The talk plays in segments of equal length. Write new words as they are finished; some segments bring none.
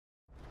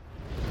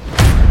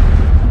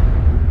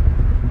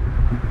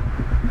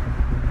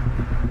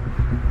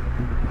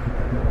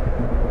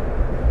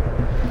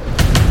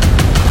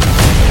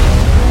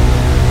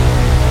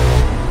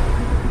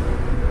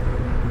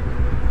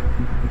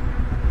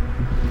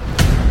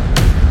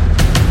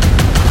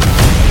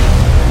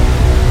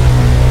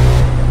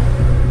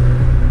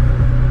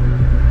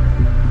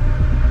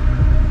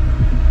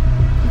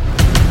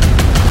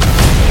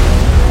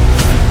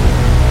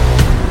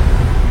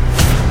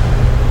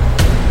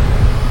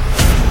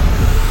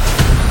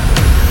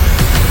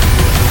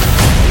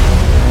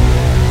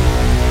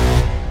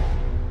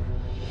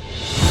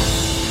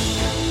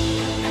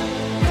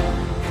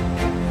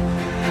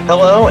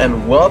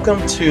and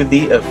welcome to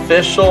the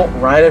official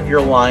Ride of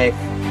Your Life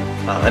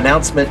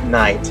announcement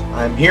night.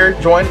 I'm here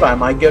joined by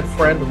my good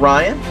friend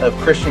Ryan of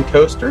Christian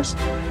Coasters.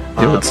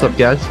 Hey, what's up,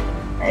 guys?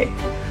 Hey.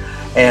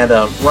 And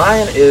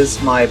Ryan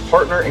is my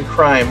partner in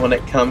crime when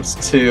it comes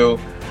to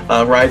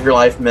Ride of Your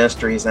Life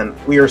Ministries, and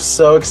we are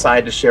so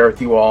excited to share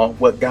with you all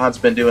what God's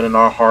been doing in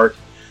our heart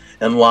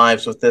and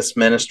lives with this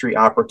ministry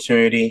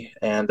opportunity.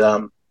 And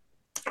I'm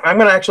going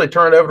to actually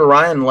turn it over to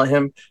Ryan and let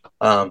him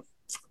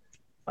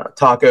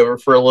talk over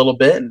for a little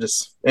bit and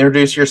just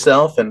introduce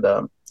yourself and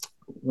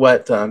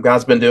what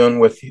God's been doing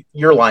with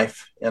your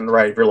life and the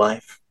Ride of Your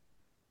Life.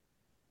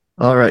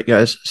 All right,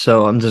 guys.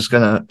 So I'm just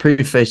going to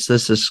preface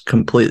this as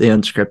completely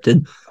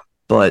unscripted,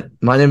 but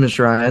my name is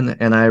Ryan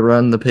and I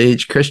run the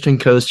page Christian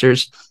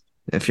Coasters.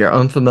 If you're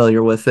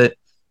unfamiliar with it,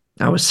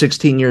 I was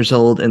 16 years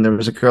old and there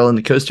was a girl in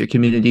the coaster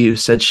community who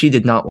said she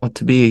did not want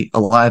to be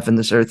alive in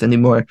this earth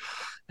anymore.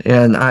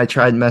 And I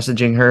tried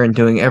messaging her and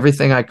doing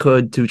everything I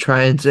could to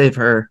try and save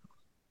her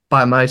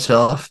by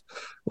myself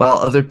while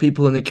other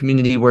people in the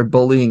community were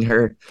bullying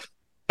her.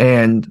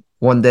 And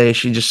one day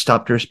she just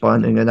stopped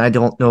responding, and I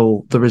don't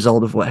know the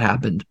result of what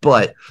happened.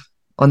 But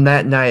on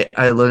that night,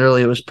 I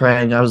literally was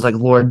praying. I was like,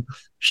 Lord,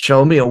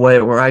 show me a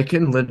way where I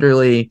can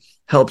literally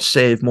help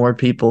save more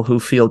people who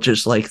feel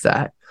just like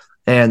that.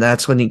 And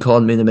that's when he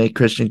called me to make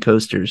Christian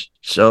Coasters.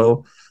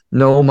 So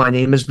no, my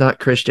name is not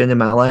Christian and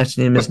my last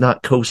name is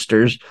not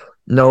Coasters.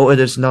 No, it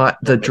is not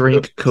the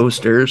drink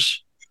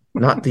coasters,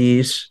 not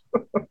these.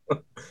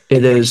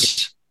 It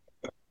is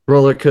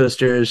roller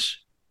coasters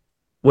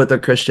with a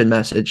Christian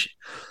message.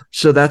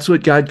 So that's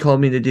what God called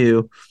me to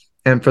do.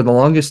 And for the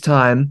longest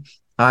time,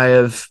 I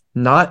have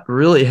not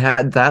really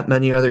had that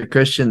many other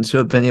Christians who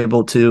have been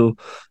able to,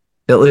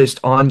 at least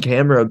on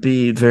camera,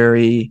 be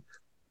very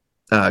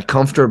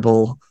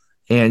comfortable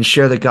and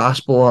share the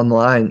gospel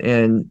online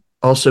and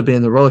also be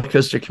in the roller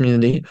coaster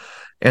community.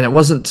 And it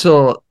wasn't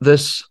until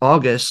this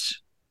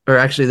August, or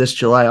actually this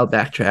July, I'll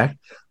backtrack,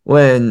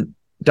 when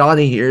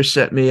Donnie here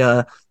sent me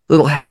a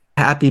little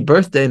happy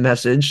birthday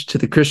message to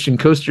the Christian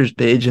Coasters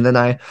page. And then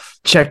I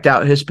checked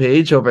out his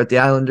page over at the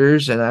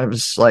Islanders and I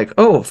was like,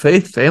 oh,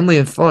 faith, family,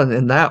 and fun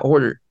in that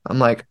order. I'm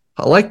like,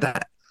 I like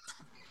that.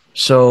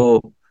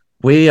 So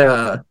we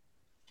got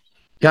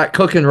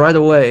cooking right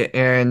away.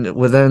 And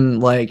within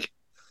like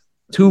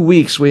 2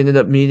 weeks, we ended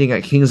up meeting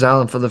at Kings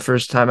Island for the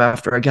first time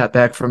after I got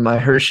back from my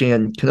Hershey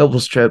and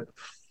Knoebels trip.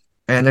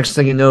 And next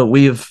thing you know,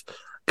 we've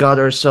got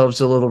ourselves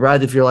a little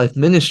Ride of Your Life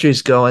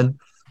Ministries going.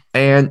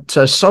 And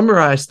to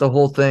summarize the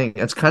whole thing,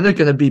 it's kind of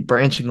going to be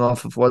branching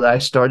off of what I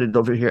started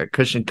over here at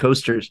Christian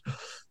Coasters.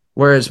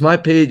 Whereas my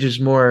page is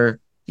more,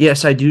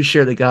 yes, I do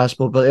share the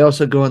gospel, but I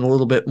also go in a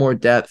little bit more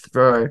depth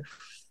for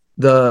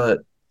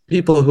the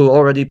people who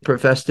already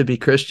profess to be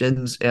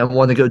Christians and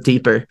want to go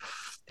deeper.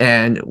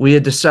 And we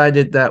had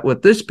decided that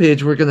with this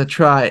page, we're going to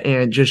try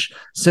and just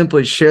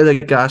simply share the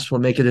gospel,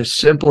 make it as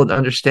simple and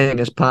understanding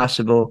as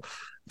possible.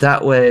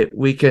 That way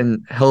we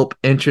can help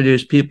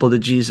introduce people to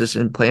Jesus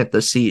and plant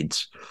the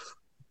seeds.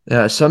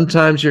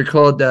 Sometimes you're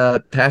called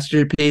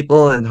pastor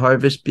people and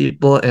harvest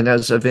people, and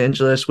as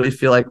evangelists, we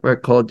feel like we're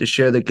called to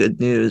share the good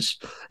news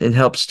and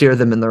help steer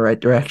them in the right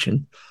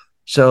direction.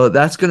 So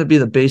that's going to be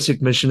the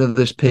basic mission of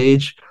this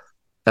page.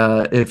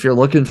 If you're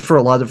looking for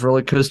a lot of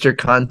roller coaster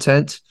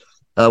content,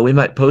 we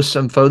might post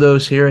some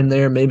photos here and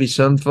there, maybe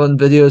some fun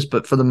videos,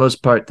 but for the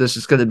most part, this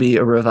is going to be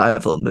a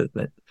revival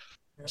movement.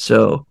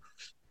 So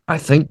I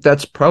think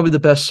that's probably the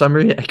best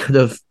summary I could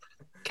have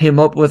came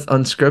up with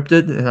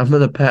unscripted, and I'm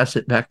going to pass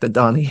it back to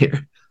Donnie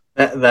here.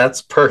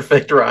 That's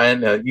perfect,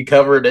 Ryan. You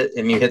covered it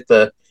and you hit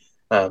the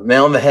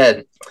nail on the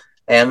head.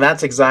 And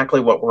that's exactly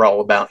what we're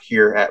all about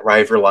here at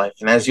Ride of Your Life.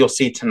 And as you'll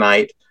see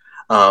tonight,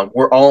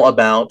 we're all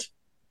about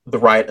the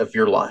ride of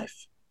your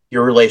life,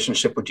 your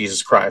relationship with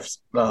Jesus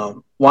Christ.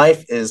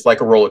 Life is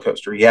like a roller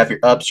coaster. You have your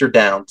ups, your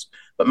downs,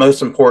 but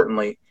most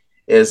importantly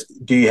is,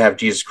 do you have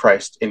Jesus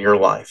Christ in your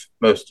life?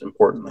 Most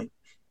importantly.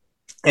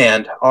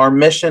 And our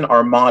mission,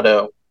 our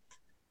motto,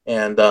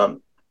 and a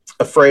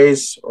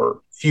phrase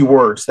or few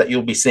words that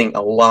you'll be seeing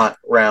a lot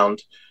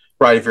around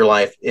Ride of Your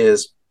Life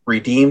is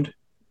redeemed,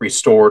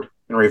 restored,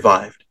 and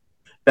revived.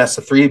 That's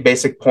the three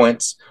basic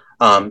points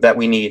that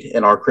we need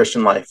in our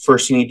Christian life.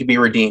 First, you need to be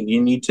redeemed.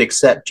 You need to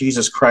accept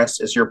Jesus Christ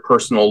as your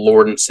personal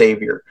Lord and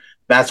Savior.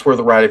 That's where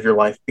the Ride of Your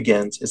Life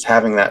begins, is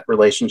having that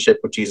relationship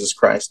with Jesus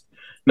Christ.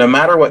 No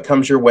matter what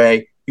comes your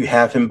way, you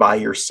have him by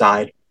your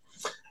side.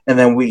 And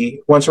then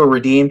once we're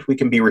redeemed, we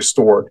can be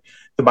restored.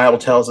 The Bible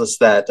tells us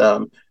that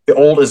the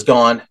old is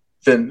gone,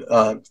 then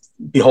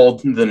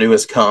behold, the new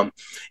has come.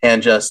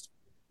 And just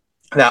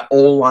that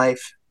old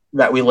life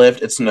that we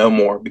lived, it's no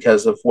more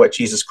because of what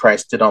Jesus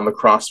Christ did on the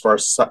cross for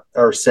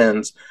our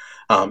sins,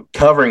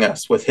 covering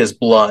us with his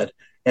blood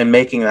and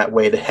making that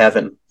way to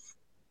heaven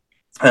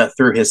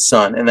through his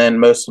son. And then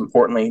most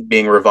importantly,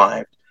 being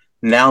revived.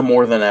 Now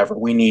more than ever,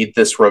 we need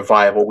this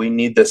revival. We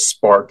need this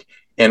spark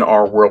in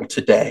our world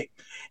today.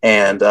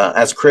 And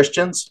as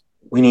Christians,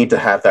 we need to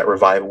have that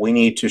revival. We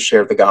need to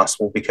share the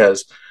gospel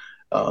because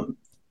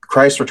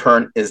Christ's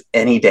return is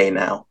any day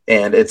now.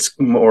 And it's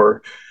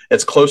more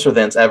It's closer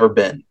than it's ever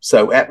been.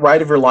 So at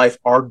Right of Your Life,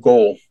 our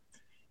goal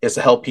is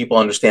to help people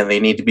understand they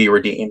need to be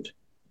redeemed,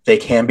 they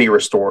can be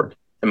restored,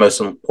 and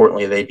most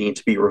importantly, they need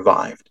to be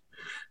revived.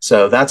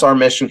 So that's our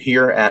mission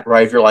here at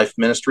Right of Your Life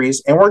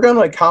Ministries, and we're going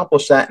to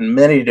accomplish that in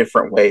many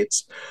different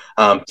ways,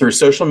 through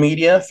social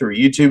media, through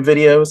YouTube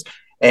videos,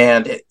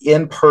 and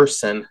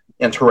in-person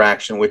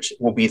interaction, which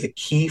will be the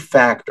key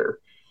factor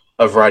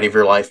of Right of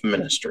Your Life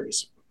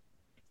Ministries.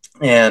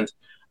 And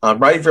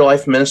Right of Your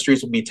Life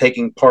Ministries will be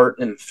taking part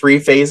in 3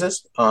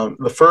 phases.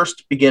 The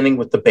first beginning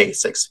with the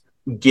basics,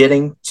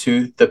 getting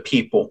to the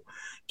people,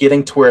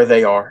 getting to where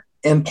they are,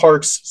 in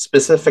parks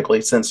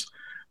specifically, since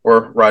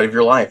we're Right of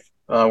Your Life.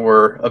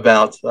 We're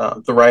about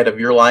the right of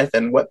your life,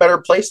 and what better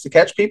place to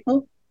catch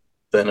people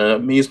than an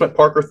amusement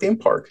park or theme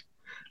park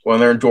when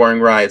they're enjoying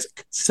rides.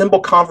 Simple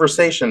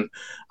conversation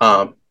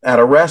at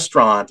a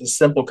restaurant, a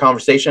simple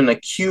conversation in a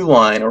queue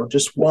line, or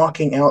just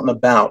walking out and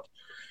about,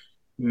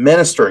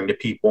 ministering to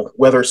people,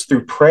 whether it's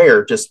through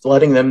prayer, just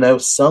letting them know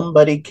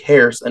somebody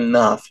cares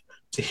enough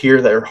to hear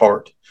their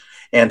heart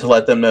and to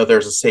let them know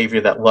there's a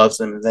Savior that loves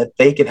them and that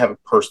they can have a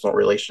personal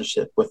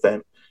relationship with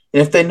them.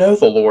 And if they know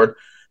the Lord,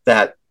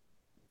 that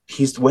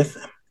He's with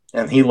them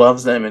and He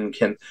loves them and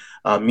can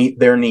meet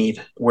their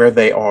need where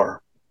they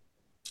are.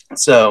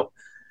 So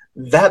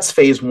that's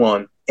phase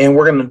 1. And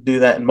we're going to do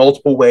that in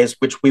multiple ways,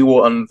 which we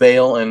will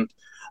unveil and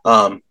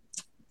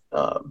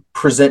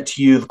present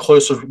to you the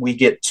closer we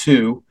get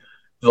to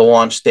the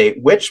launch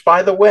date, which,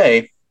 by the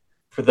way,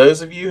 for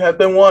those of you who have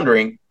been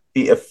wondering,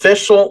 the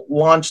official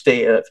launch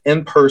date of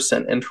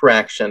in-person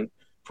interaction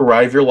for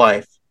Right of Your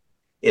Life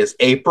is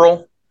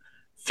April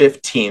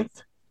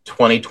 15th,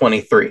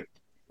 2023.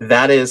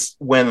 That is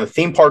when the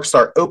theme parks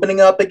start opening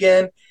up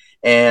again,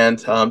 and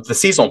the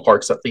seasonal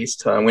parks, at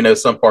least. We know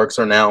some parks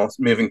are now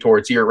moving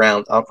towards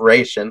year-round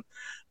operation,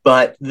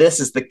 but this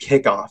is the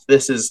kickoff.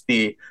 This is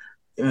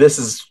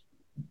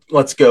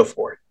let's go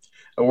for it.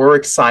 We're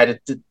excited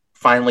to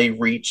finally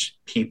reach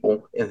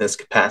people in this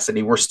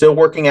capacity. We're still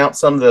working out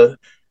some of the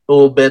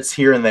little bits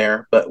here and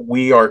there, but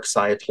we are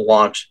excited to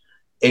launch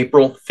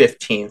April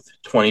 15th,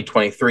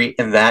 2023,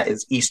 and that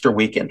is Easter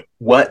weekend.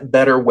 What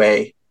better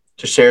way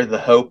to share the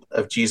hope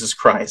of Jesus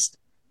Christ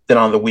than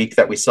on the week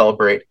that we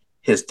celebrate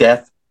His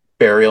death,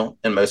 burial,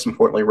 and most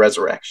importantly,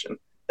 resurrection,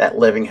 that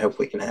living hope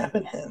we can have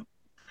in Him.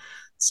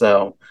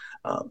 So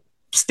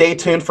stay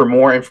tuned for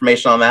more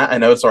information on that. I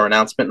know it's our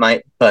announcement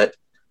night, but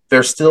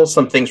there's still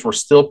some things we're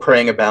still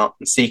praying about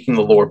and seeking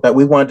the Lord, but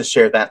we wanted to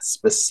share that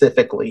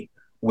specifically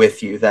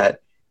with you, that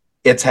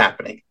it's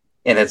happening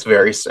and it's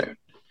very soon.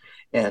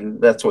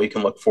 And that's what you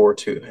can look forward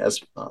to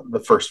as the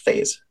first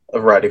phase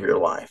of Right of Your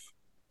Life.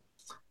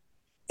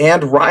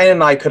 And Ryan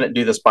and I couldn't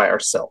do this by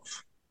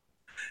ourselves.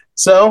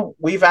 So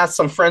we've asked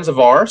some friends of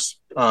ours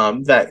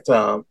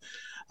that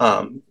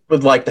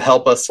would like to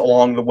help us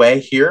along the way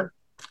here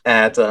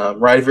at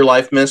Right of Your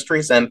Life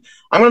Ministries. And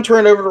I'm going to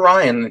turn it over to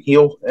Ryan, and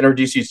he'll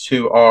introduce you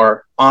to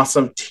our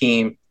awesome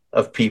team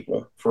of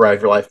people for Right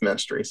of Your Life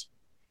Ministries.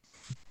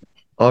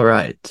 All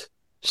right.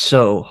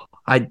 So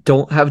I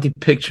don't have any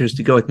pictures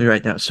to go with me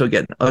right now. So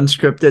again,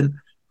 unscripted,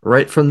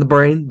 right from the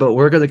brain, but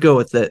we're going to go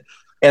with it.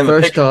 And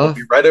first off,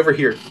 will be right over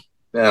here.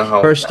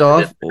 First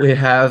off, we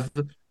have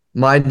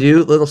my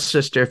new little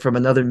sister from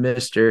another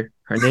mister.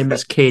 Her name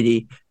is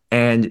Katie,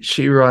 and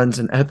she runs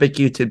an epic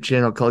YouTube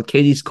channel called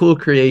Katie's Cool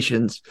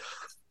Creations.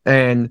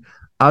 And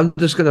I'm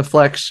just going to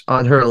flex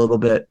on her a little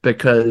bit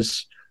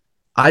because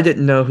I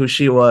didn't know who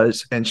she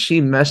was, and she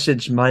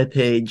messaged my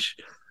page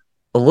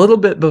a little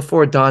bit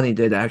before Donnie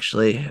did,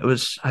 actually.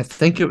 I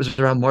think it was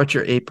around March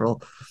or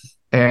April.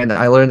 And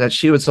I learned that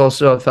she was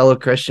also a fellow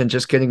Christian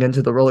just getting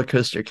into the roller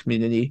coaster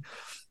community.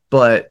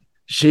 But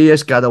she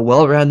has got a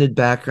well-rounded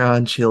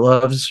background. She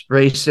loves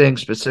racing,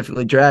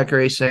 specifically drag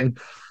racing.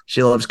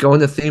 She loves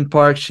going to theme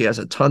parks. She has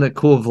a ton of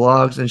cool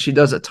vlogs, and she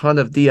does a ton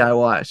of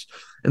DIYs.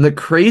 And the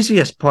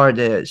craziest part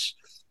is,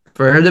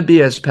 for her to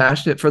be as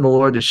passionate for the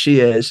Lord as she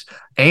is,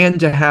 and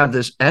to have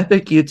this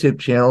epic YouTube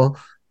channel,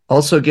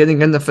 also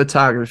getting into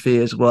photography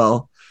as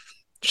well,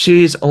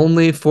 she's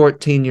only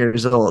 14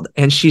 years old,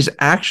 and she's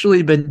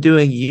actually been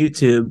doing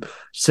YouTube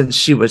since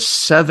she was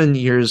 7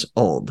 years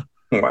old.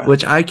 Wow.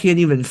 Which I can't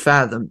even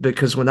fathom,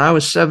 because when I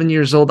was 7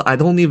 years old, I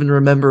don't even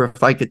remember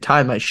if I could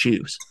tie my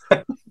shoes.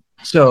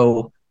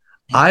 So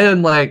I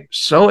am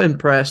so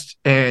impressed.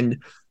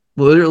 And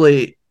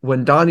literally,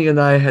 when Donnie and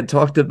I had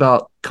talked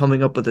about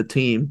coming up with a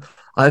team,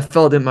 I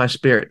felt in my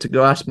spirit to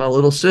go ask my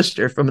little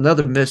sister from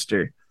another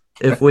mister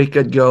if we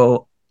could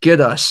go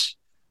get us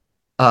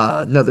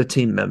another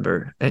team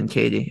member and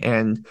Katie.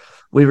 And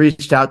we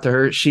reached out to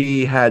her.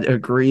 She had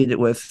agreed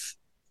with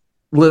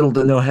little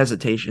to no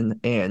hesitation,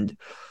 and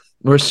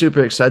we're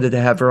super excited to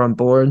have her on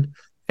board.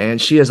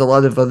 And she has a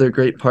lot of other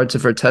great parts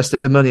of her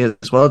testimony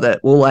as well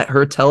that we'll let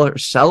her tell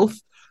herself.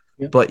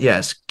 Yep. But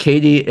yes,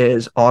 Katie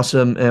is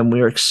awesome, and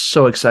we are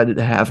so excited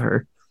to have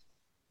her.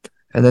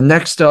 And then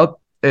next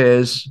up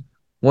is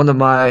one of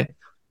my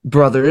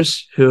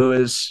brothers who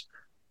is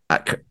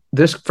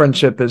this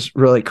friendship is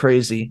really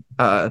crazy.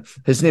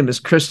 His name is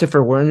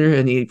Christopher Werner,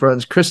 and he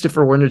runs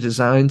Christopher Werner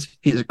Designs.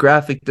 He's a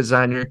graphic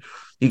designer.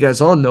 You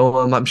guys all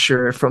know him, I'm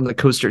sure, from the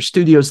Coaster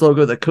Studios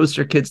logo, the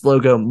Coaster Kids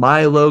logo,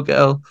 my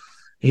logo.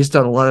 He's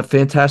done a lot of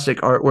fantastic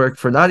artwork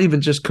for not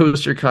even just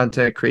coaster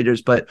content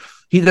creators, but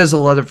he does a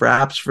lot of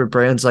wraps for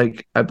brands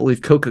like, I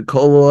believe,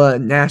 Coca-Cola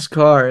and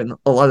NASCAR and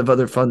a lot of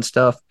other fun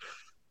stuff.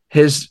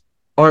 His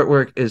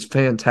artwork is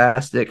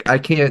fantastic. I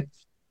can't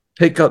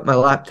pick up my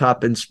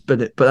laptop and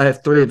spin it, but I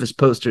have 3 of his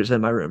posters in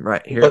my room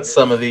right here. Put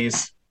some of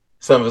his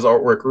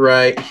artwork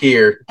right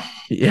here.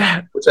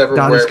 Yeah, whichever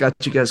Donna's got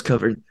you guys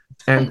covered.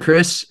 And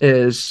Chris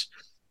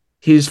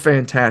he's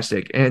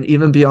fantastic. And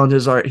even beyond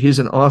his art, he's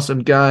an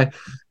awesome guy.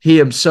 He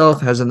himself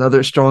has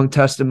another strong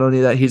testimony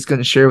that he's going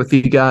to share with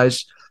you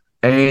guys.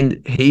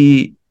 And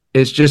he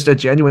is just a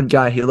genuine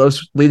guy. He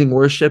loves leading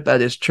worship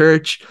at his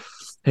church.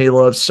 He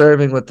loves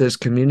serving with his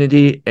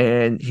community.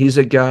 And he's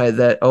a guy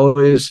that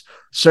always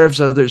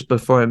serves others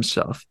before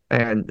himself.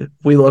 And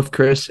we love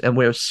Chris, and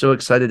we're so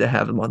excited to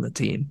have him on the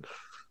team.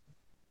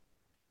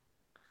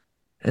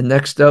 And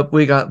next up,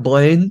 we got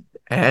Blaine.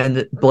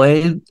 And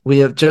Blaine, we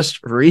have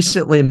just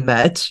recently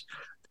met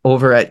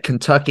over at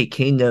Kentucky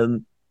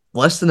Kingdom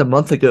less than a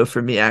month ago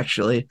for me,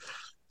 actually.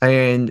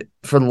 And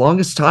for the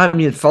longest time,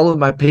 he had followed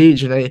my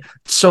page, and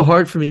it's so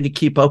hard for me to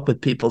keep up with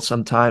people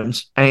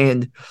sometimes.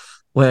 And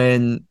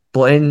when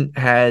Blaine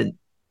had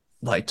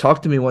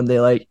talked to me one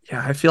day,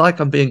 yeah, I feel like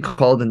I'm being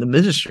called into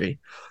ministry.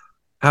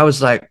 I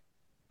was like,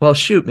 well,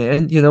 shoot,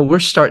 man, we're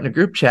starting a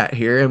group chat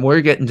here, and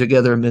we're getting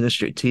together a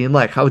ministry team.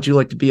 How would you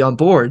like to be on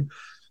board?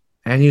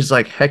 And he's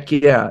like, heck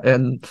yeah.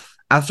 And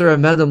after I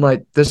met him,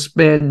 this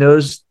man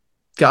knows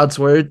God's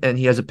word, and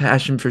he has a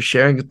passion for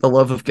sharing the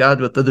love of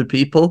God with other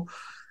people.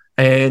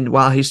 And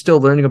while he's still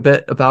learning a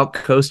bit about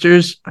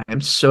coasters,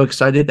 I'm so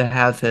excited to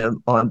have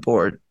him on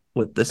board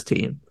with this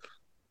team.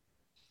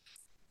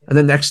 And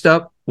then next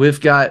up,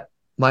 we've got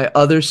my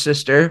other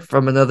sister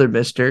from another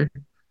mister,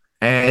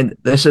 and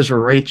this is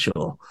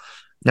Rachel.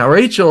 Now,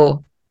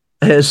 Rachel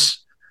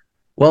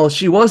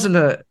she wasn't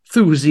a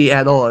thuzy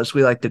at all, as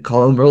we like to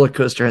call them, roller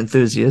coaster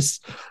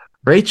enthusiasts.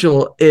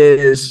 Rachel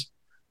is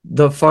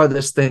the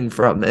farthest thing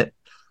from it.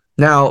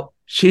 Now,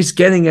 she's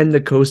getting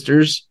into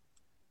coasters.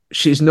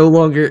 She's no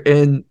longer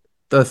in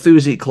the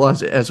thuzy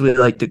closet, as we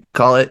like to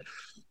call it.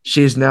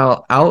 She's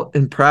now out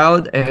and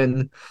proud,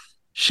 and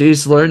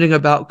she's learning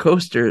about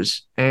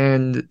coasters.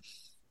 And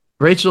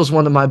Rachel's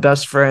one of my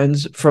best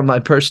friends from my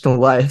personal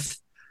life,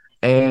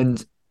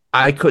 and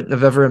I couldn't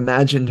have ever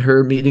imagined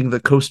her meeting the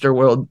coaster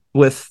world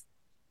with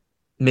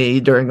me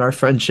during our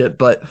friendship,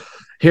 but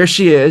here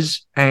she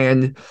is,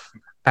 and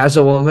as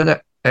a woman,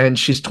 and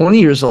she's 20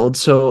 years old,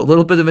 so a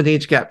little bit of an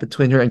age gap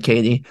between her and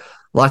Katie.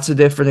 Lots of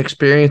different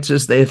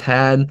experiences they've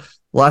had,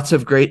 lots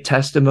of great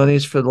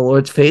testimonies for the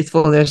Lord's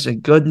faithfulness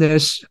and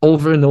goodness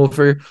over and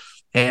over,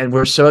 and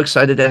we're so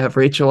excited to have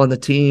Rachel on the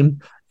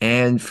team,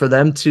 and for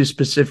them to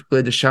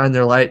specifically to shine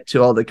their light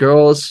to all the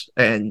girls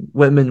and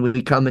women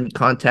we come in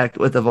contact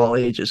with of all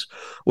ages,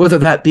 whether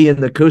that be in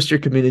the coaster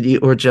community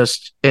or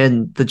just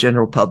in the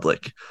general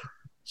public.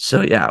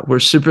 So yeah, we're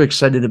super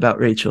excited about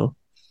Rachel.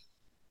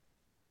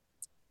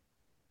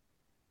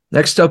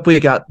 Next up, we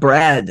got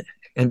Brad,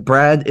 and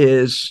Brad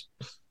is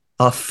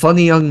a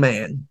funny young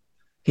man.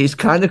 He's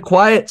kind of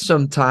quiet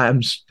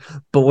sometimes,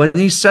 but when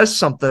he says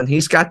something,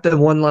 he's got the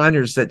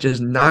one-liners that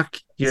just knock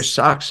your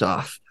socks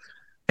off.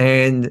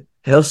 And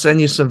he'll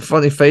send you some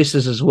funny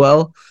faces as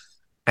well.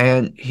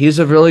 And he's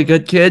a really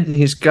good kid.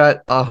 He's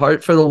got a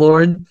heart for the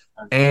Lord.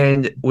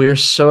 And we're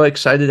so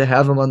excited to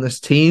have him on this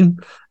team.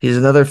 He's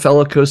another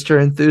fellow coaster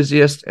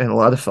enthusiast and a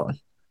lot of fun.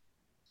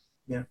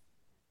 Yeah.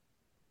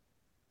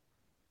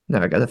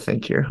 Now I got to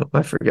think here. What am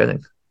I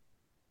forgetting?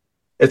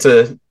 It's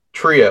a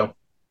trio.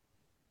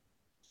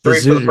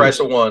 3 for the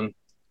price of 1.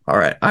 All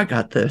right. I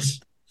got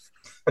this.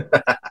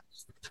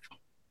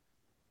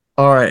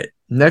 All right.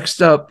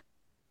 Next up,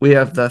 we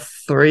have the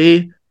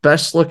 3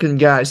 best-looking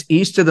guys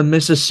east of the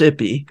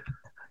Mississippi.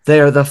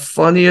 They are the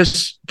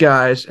funniest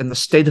guys in the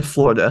state of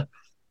Florida.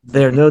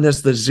 They are known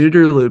as the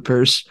Zooter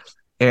Loopers,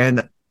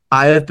 and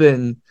I have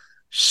been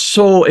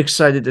so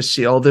excited to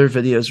see all their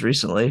videos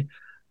recently.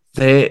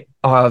 They're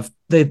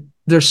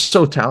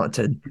so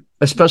talented,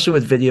 especially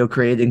with video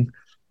creating.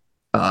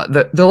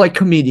 They're like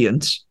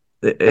comedians.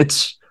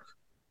 It's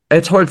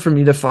hard for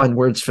me to find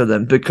words for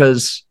them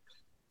because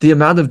the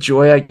amount of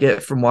joy I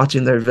get from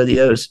watching their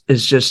videos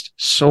is just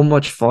so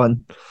much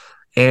fun.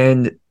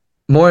 And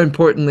more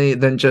importantly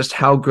than just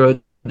how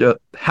great of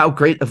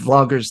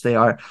vloggers they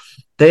are,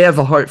 they have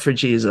a heart for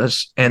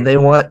Jesus, and they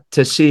want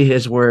to see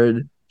his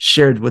word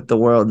shared with the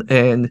world.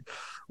 And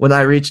when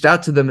I reached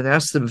out to them and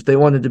asked them if they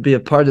wanted to be a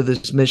part of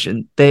this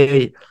mission,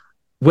 they,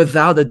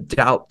 without a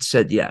doubt,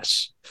 said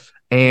yes.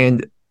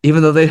 And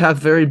even though they have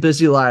very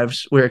busy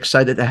lives, we're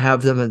excited to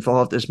have them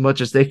involved as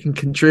much as they can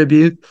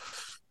contribute.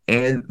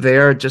 And they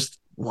are just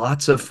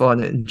lots of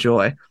fun and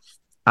joy.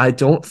 I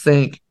don't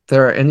think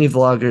there are any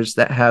vloggers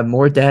that have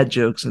more dad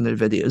jokes in their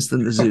videos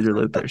than the Zooter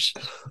Loopers.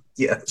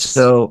 Yes.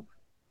 So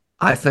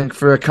I think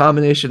for a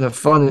combination of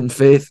fun and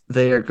faith,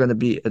 they are going to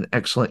be an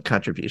excellent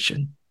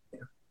contribution.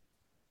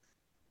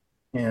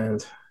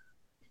 And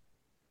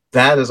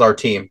that is our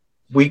team.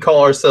 We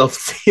call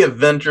ourselves the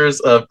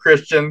Avengers of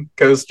Christian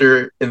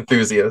Coaster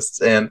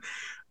Enthusiasts. And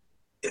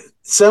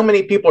so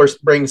many people are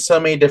bringing so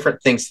many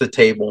different things to the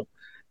table.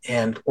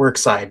 And we're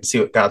excited to see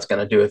what God's going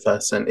to do with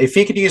us. And if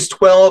he could use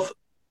 12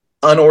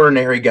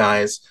 unordinary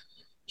guys,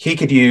 he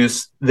could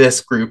use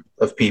this group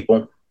of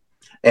people.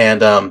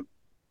 And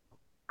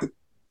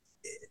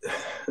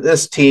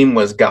this team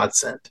was God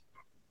sent.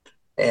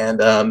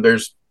 And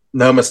there's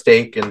no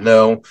mistake and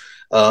no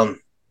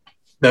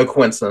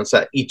coincidence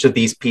that each of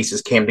these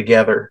pieces came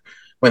together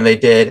when they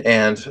did.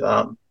 And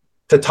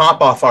to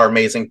top off our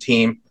amazing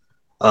team,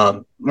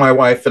 my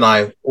wife and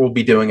I will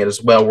be doing it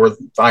as well. We're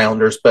the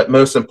Islanders, but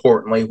most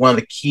importantly, one of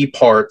the key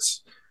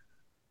parts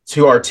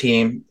to our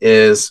team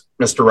is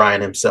Mr.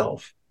 Ryan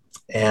himself.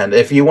 And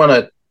if you want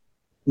to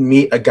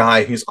meet a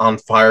guy who's on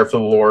fire for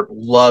the Lord,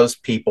 loves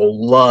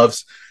people,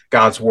 loves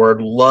God's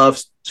word,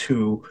 loves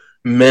to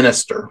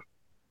minister,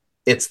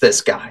 it's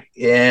this guy.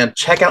 And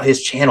check out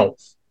his channel.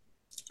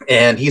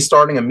 And he's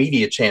starting a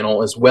media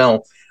channel as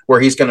well, where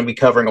he's going to be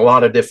covering a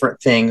lot of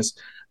different things.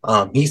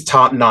 He's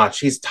top notch.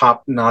 He's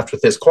top notch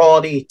with his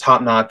quality,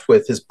 top notch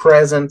with his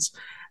presence.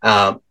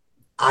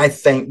 I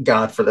thank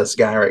God for this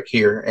guy right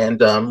here.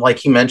 And like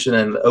he mentioned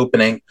in the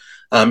opening,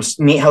 it's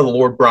neat how the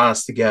Lord brought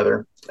us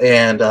together.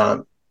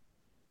 And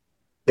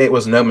it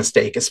was no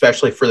mistake,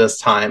 especially for this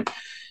time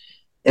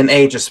and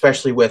age,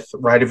 especially with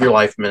Right of Your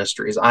Life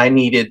Ministries. I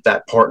needed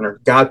that partner.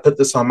 God put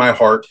this on my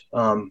heart.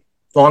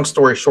 Long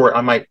story short,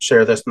 I might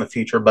share this in the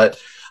future,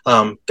 but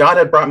God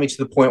had brought me to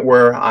the point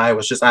where I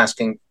was just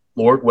asking,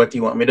 Lord, what do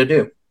you want me to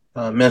do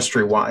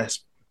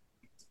ministry-wise?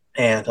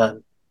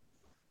 And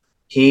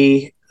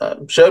he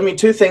showed me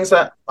two things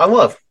that I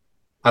love.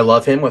 I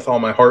love him with all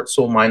my heart,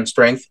 soul, mind,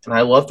 strength, and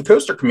I love the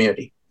Coaster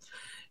community.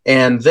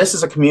 And this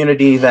is a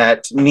community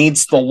that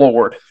needs the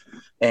Lord.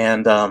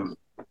 And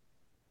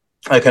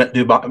I couldn't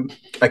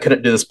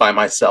do this by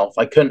myself.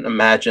 I couldn't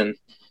do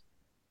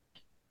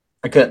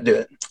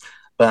it.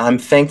 But I'm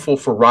thankful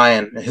for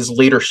Ryan, his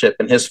leadership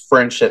and his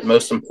friendship,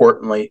 most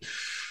importantly.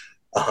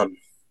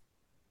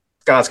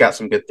 God's got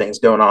some good things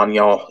going on,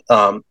 y'all.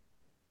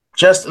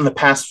 Just in the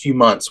past few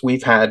months,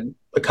 we've had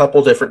a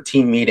couple different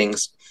team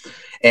meetings,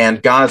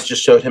 and God's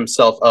just showed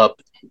himself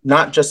up,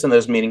 not just in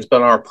those meetings, but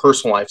in our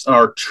personal lives, in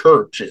our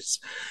churches.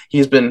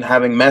 He's been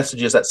having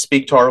messages that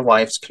speak to our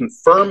lives,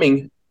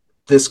 confirming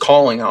this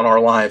calling on our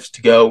lives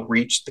to go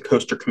reach the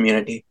Coaster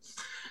community.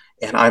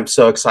 And I'm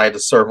so excited to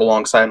serve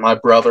alongside my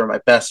brother, my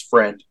best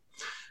friend,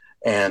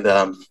 and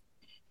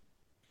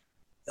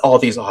all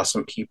these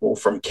awesome people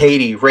from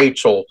Katie,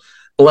 Rachel,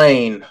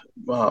 Blaine,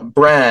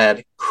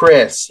 Brad,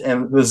 Chris,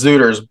 and the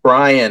Zooters,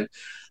 Brian,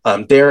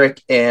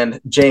 Derek, and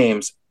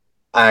James.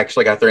 I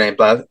actually got their name,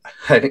 but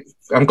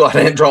I'm glad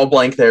I didn't draw a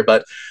blank there.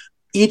 But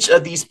each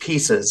of these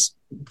pieces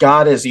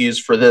God has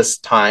used for this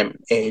time,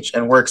 age,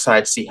 and we're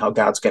excited to see how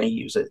God's going to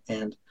use it.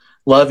 And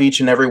love each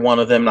and every one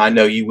of them, and I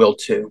know you will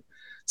too.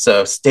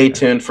 So stay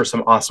tuned for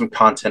some awesome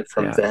content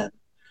from them.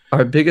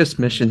 Our biggest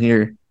mission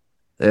here,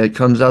 it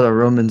comes out of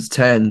Romans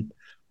 10,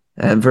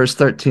 and verse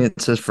 13,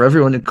 it says, "For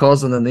everyone who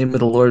calls on the name of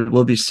the Lord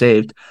will be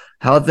saved.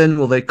 How then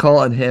will they call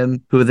on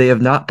him who they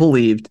have not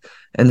believed?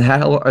 And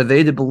how are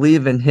they to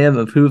believe in him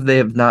of whom they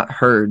have not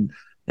heard?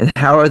 And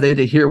how are they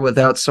to hear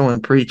without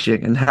someone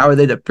preaching? And how are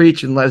they to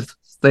preach unless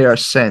they are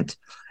sent?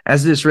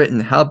 As it is written,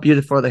 how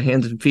beautiful are the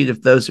hands and feet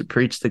of those who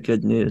preach the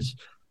good news."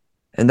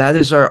 And that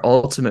is our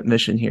ultimate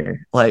mission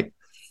here. Like,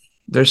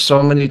 there's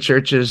so many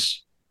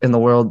churches in the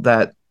world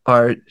that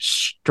are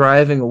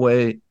striving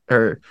away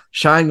or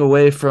shying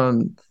away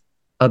from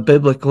a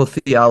biblical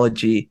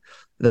theology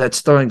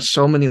that's throwing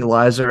so many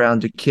lies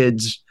around to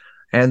kids.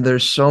 And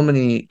there's so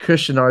many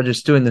Christian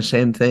artists doing the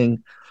same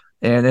thing.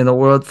 And in a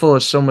world full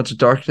of so much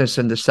darkness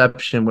and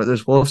deception, where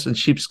there's wolves in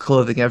sheep's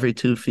clothing every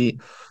 2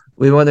 feet,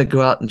 we want to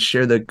go out and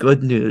share the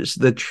good news,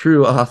 the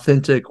true,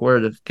 authentic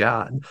word of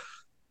God.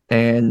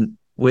 And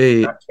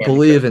we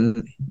believe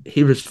in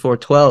Hebrews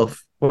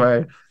 4:12,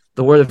 where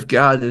the word of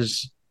God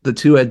is the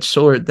two-edged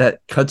sword that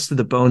cuts to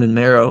the bone and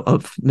marrow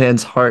of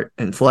man's heart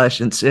and flesh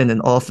and sin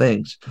and all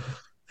things.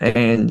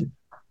 And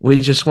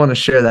we just want to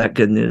share that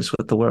good news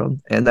with the world.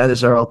 And that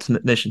is our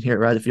ultimate mission here at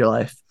Right of Your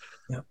Life.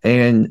 Yeah.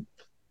 And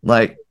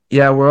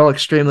we're all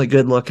extremely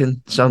good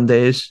looking some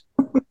days.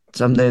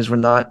 Some days we're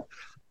not.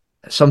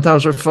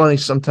 Sometimes we're funny,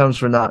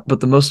 sometimes we're not. But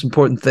the most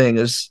important thing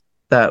is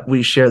that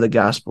we share the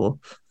gospel,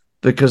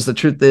 because the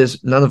truth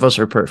is none of us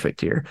are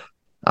perfect here.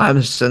 I'm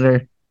a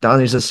sinner.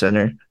 Donnie's a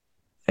sinner.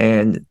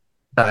 And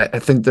I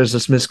think there's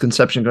this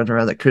misconception going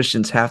around that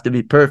Christians have to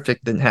be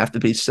perfect and have to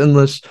be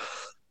sinless.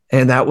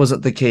 And that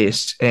wasn't the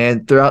case.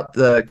 And throughout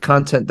the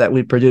content that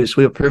we produce,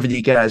 we will prove to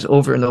you guys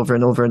over and over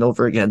and over and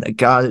over again that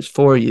God is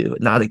for you,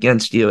 not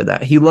against you, and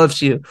that he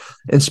loves you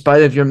in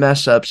spite of your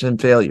mess ups and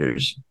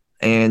failures.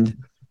 And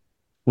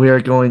we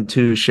are going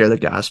to share the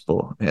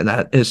gospel. And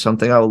that is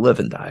something I will live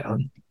and die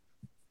on.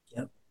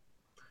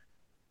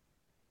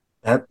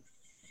 Yep.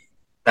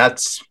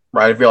 That's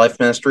Ride of Your Life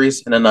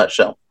Ministries in a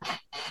nutshell.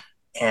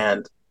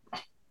 And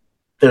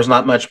there's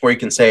not much more you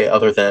can say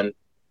other than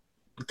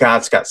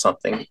God's got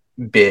something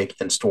big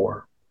in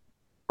store.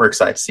 We're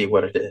excited to see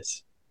what it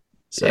is.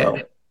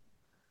 So,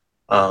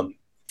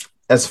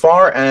 as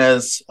far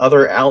as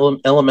other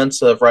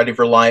elements of Ride of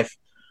Your Life,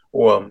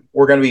 we're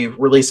going to be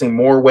releasing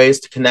more ways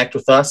to connect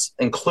with us,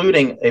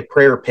 including a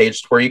prayer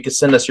page where you can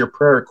send us your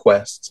prayer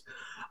requests,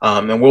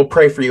 and we'll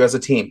pray for you as a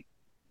team.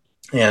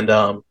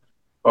 And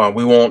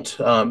we won't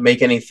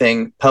make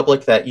anything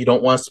public that you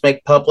don't want us to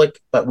make public,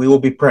 but we will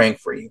be praying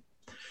for you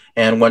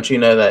and want you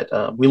to know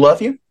that we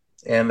love you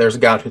and there's a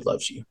God who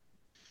loves you.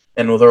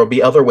 And there will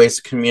be other ways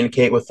to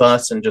communicate with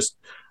us and just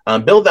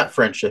build that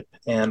friendship.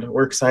 And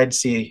we're excited to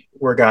see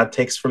where God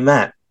takes from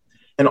that.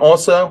 And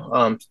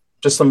also,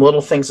 just some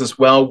little things as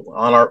well.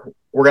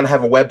 We're going to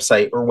have a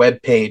website or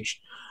web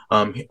page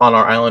on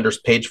our Islanders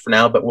page for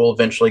now, but we'll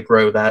eventually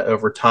grow that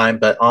over time.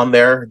 But on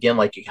there, again,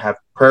 like you have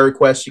prayer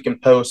requests you can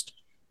post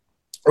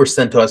or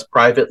send to us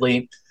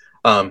privately.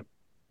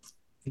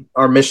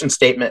 Our mission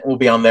statement will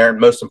be on there, and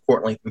most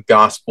importantly, the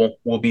gospel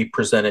will be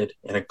presented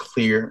in a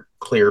clear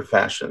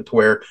fashion to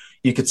where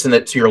you could send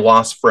it to your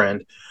lost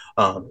friend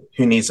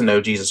who needs to know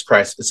Jesus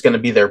Christ. It's going to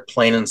be there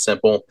plain and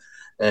simple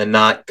and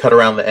not cut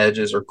around the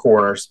edges or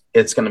corners.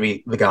 It's going to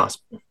be the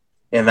gospel.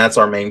 And that's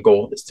our main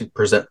goal, is to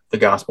present the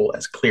gospel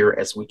as clear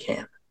as we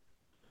can.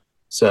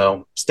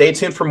 So stay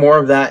tuned for more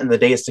of that in the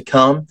days to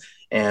come.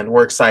 And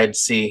we're excited to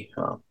see,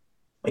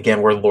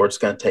 again, where the Lord's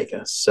going to take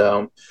us.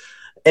 So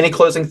any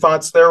closing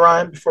thoughts there,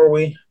 Ryan, before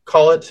we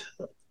call it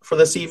for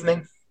this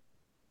evening?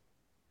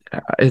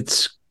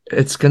 It's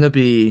going to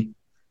be,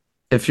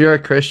 if you're a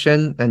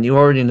Christian and you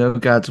already know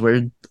God's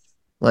word,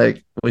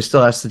 like, we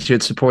still ask that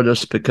you'd support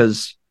us,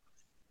 because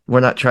we're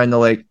not trying to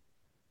like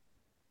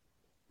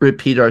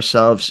repeat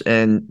ourselves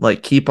and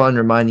like keep on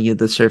reminding you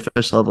the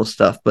surface level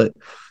stuff, but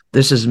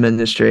this is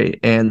ministry,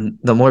 and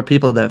the more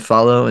people that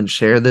follow and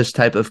share this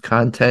type of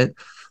content,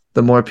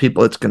 the more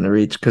people it's going to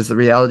reach. Because the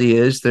reality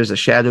is there's a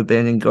shadow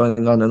banning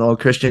going on in all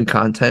Christian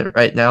content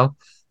right now,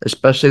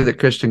 especially the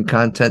Christian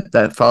content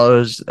that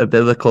follows a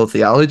biblical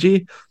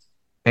theology.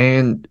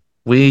 And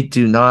we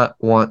do not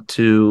want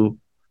to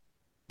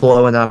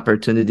blow an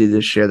opportunity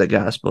to share the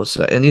gospel.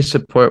 So any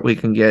support we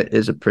can get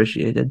is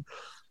appreciated.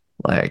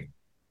 Like,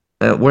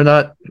 we're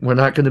not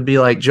going to be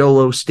like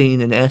Joel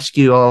Osteen and ask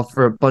you all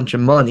for a bunch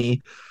of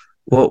money.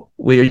 Well,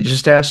 we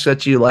just ask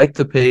that you like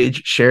the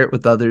page, share it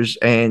with others,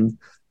 and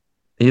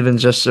even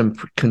just some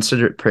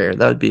considerate prayer.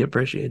 That would be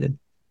appreciated.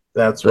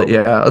 That's what. But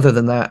yeah, other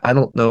than that, I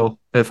don't know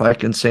if I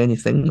can say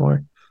anything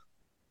more.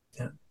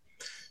 Yeah,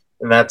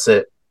 and that's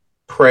it.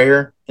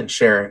 Prayer and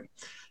sharing.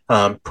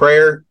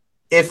 Prayer.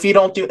 If you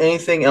don't do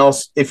anything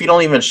else, if you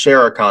don't even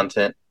share our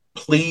content,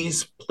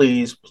 please,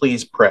 please,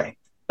 please pray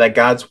that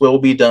God's will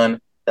be done,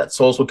 that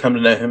souls will come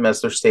to know him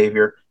as their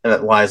Savior, and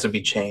that lives will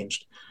be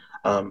changed.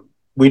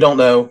 We don't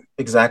know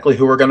exactly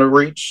who we're going to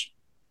reach,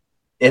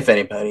 if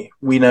anybody.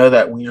 We know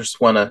that we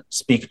just want to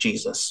speak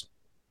Jesus.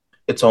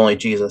 It's only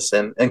Jesus.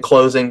 And in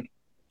closing,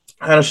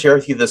 I want to share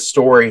with you this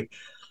story.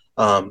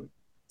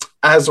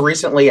 As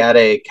recently at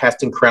a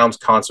Casting Crowns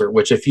concert,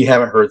 which if you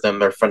haven't heard them,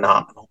 they're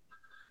phenomenal.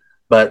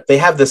 But they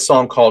have this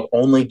song called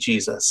Only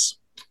Jesus.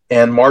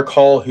 And Mark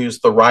Hall, who's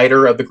the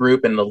writer of the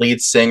group and the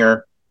lead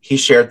singer, he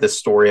shared this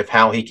story of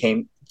how he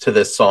came to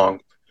this song.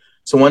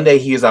 So one day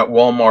he was at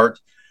Walmart,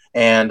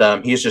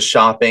 and he was just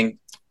shopping,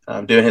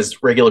 doing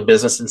his regular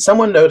business. And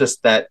someone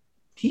noticed that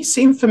he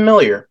seemed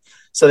familiar.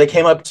 So they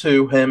came up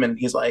to him, and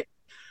he's like,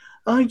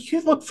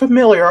 you look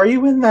familiar. Are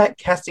you in that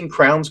Casting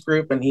Crowns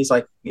group? And he's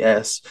like,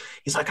 yes.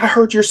 He's like, I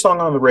heard your song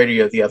on the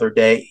radio the other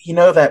day. You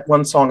know that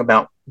one song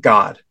about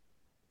God?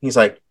 He's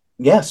like,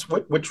 yes.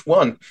 Which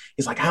one?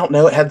 He's like, I don't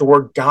know. It had the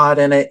word God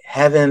in it,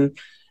 heaven.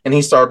 And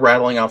he started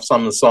rattling off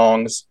some of the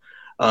songs.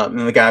 And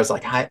the guy was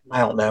like, I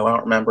don't know. I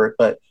don't remember it.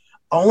 But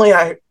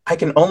I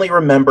can only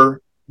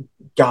remember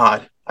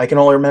God. I can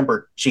only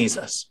remember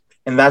Jesus.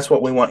 And that's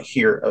what we want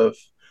here of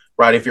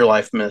Ride of Your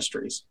Life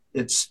Ministries.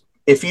 It's,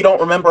 if you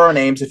don't remember our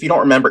names, if you don't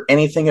remember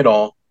anything at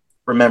all,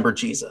 remember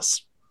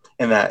Jesus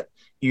and that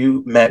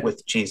you met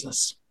with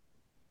Jesus.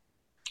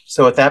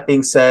 So with that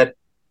being said,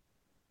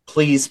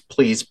 please,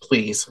 please,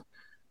 please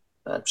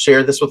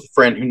share this with a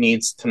friend who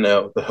needs to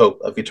know the hope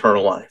of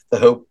eternal life, the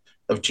hope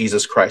of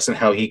Jesus Christ, and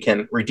how he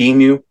can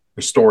redeem you,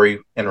 restore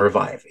you, and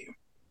revive you.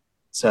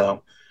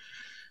 So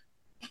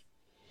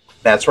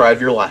that's Ride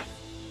of Your Life.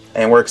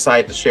 And we're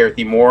excited to share with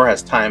you more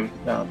as time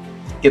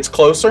gets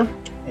closer.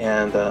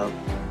 And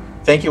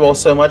thank you all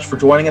so much for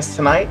joining us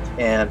tonight.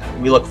 And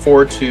we look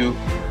forward to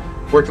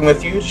working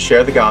with you to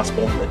share the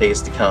gospel in the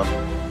days to come.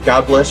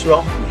 God bless you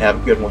all, and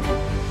have a good one.